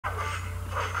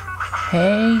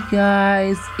Hey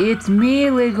guys, it's me,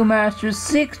 Lego Master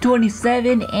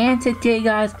 627, and today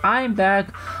guys, I'm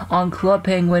back on Club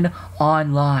Penguin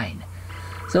Online.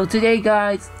 So today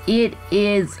guys, it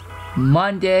is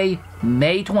Monday,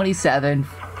 May 27th,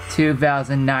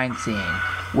 2019,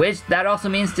 which that also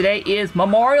means today is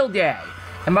Memorial Day.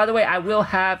 And by the way, I will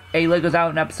have a Legos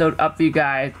Island episode up for you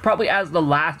guys, probably as the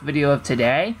last video of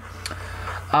today.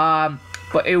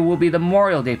 But it will be the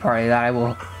Memorial Day party that I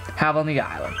will have on the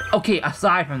island. Okay,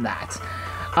 aside from that,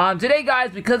 today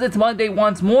guys, because it's Monday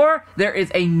once more, there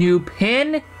is a new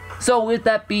pin. So with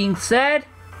that being said,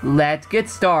 let's get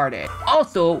started.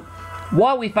 Also,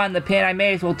 while we find the pin, I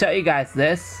may as well tell you guys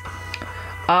this.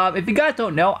 If you guys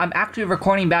don't know, I'm actually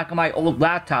recording back on my old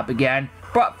laptop again,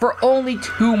 but for only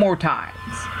 2 more times.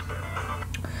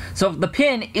 So the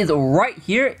pin is right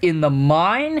here in the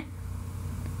mine.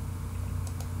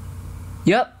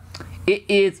 Yep. It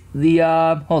is the,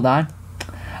 hold on.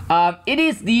 It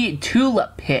is the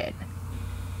Tulip pin.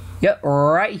 Yep,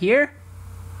 right here.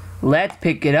 Let's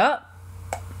pick it up.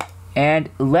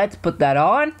 And let's put that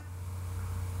on.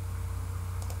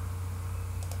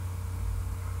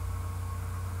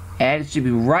 And it should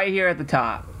be right here at the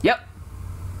top. Yep.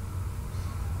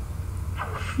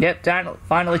 Yep,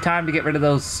 finally time to get rid of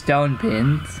those stone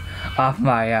pins off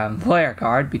my player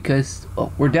card because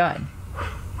we're done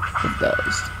with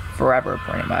those. Forever,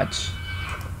 pretty much.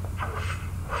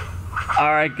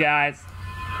 Alright guys,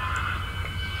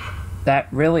 that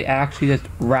really actually just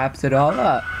wraps it all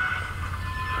up.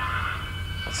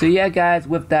 So yeah guys,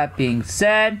 with that being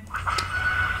said,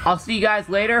 I'll see you guys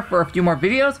later for a few more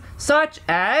videos, such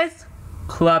as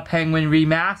Club Penguin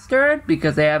Remastered,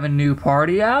 because they have a new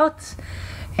party out,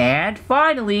 and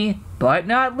finally, but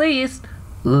not least,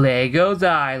 Legos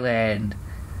Island.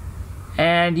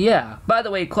 And yeah, by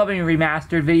the way, Club Penguin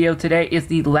Remastered video today is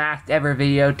the last ever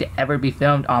video to ever be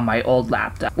filmed on my old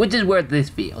laptop, which is where this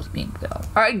video is being filmed.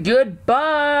 Alright,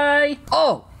 goodbye!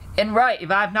 Oh, and right,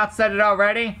 if I have not said it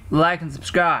already, like and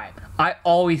subscribe. I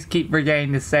always keep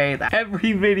forgetting to say that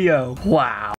every video. Wow.